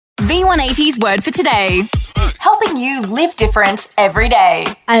V180's word for today. Helping you live different every day.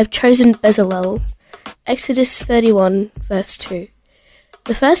 I have chosen Bezalel. Exodus 31, verse 2.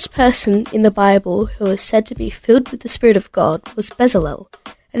 The first person in the Bible who was said to be filled with the Spirit of God was Bezalel,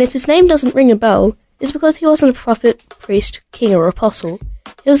 and if his name doesn't ring a bell, it's because he wasn't a prophet, priest, king, or apostle.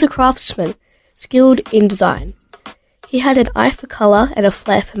 He was a craftsman, skilled in design. He had an eye for colour and a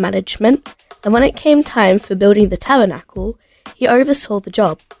flair for management, and when it came time for building the tabernacle, he oversaw the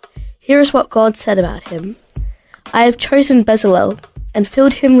job. Here is what God said about him. I have chosen Bezalel, and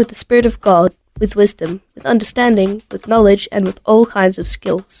filled him with the Spirit of God, with wisdom, with understanding, with knowledge, and with all kinds of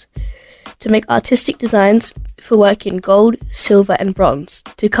skills, to make artistic designs, for work in gold, silver, and bronze,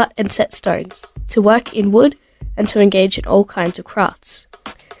 to cut and set stones, to work in wood, and to engage in all kinds of crafts.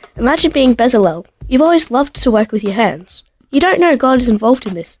 Imagine being Bezalel. You've always loved to work with your hands. You don't know God is involved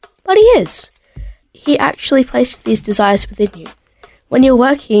in this, but He is. He actually placed these desires within you. When you're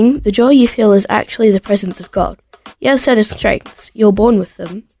working, the joy you feel is actually the presence of God. You have certain strengths. You're born with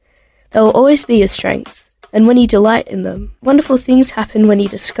them. They will always be your strengths, and when you delight in them, wonderful things happen when you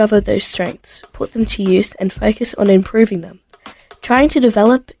discover those strengths, put them to use, and focus on improving them. Trying to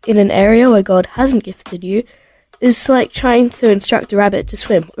develop in an area where God hasn't gifted you is like trying to instruct a rabbit to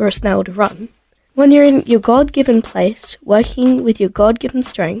swim or a snail to run. When you're in your God-given place, working with your God-given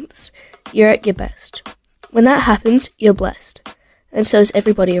strengths, you're at your best. When that happens, you're blessed, and so is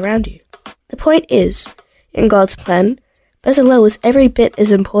everybody around you. The point is, in God's plan, Bezalel was every bit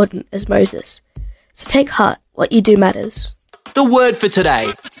as important as Moses. So take heart, what you do matters. The word for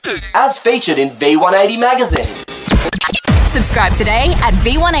today, as featured in V180 magazine. Subscribe today at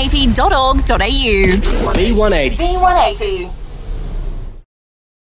v180.org.au. V180. V180.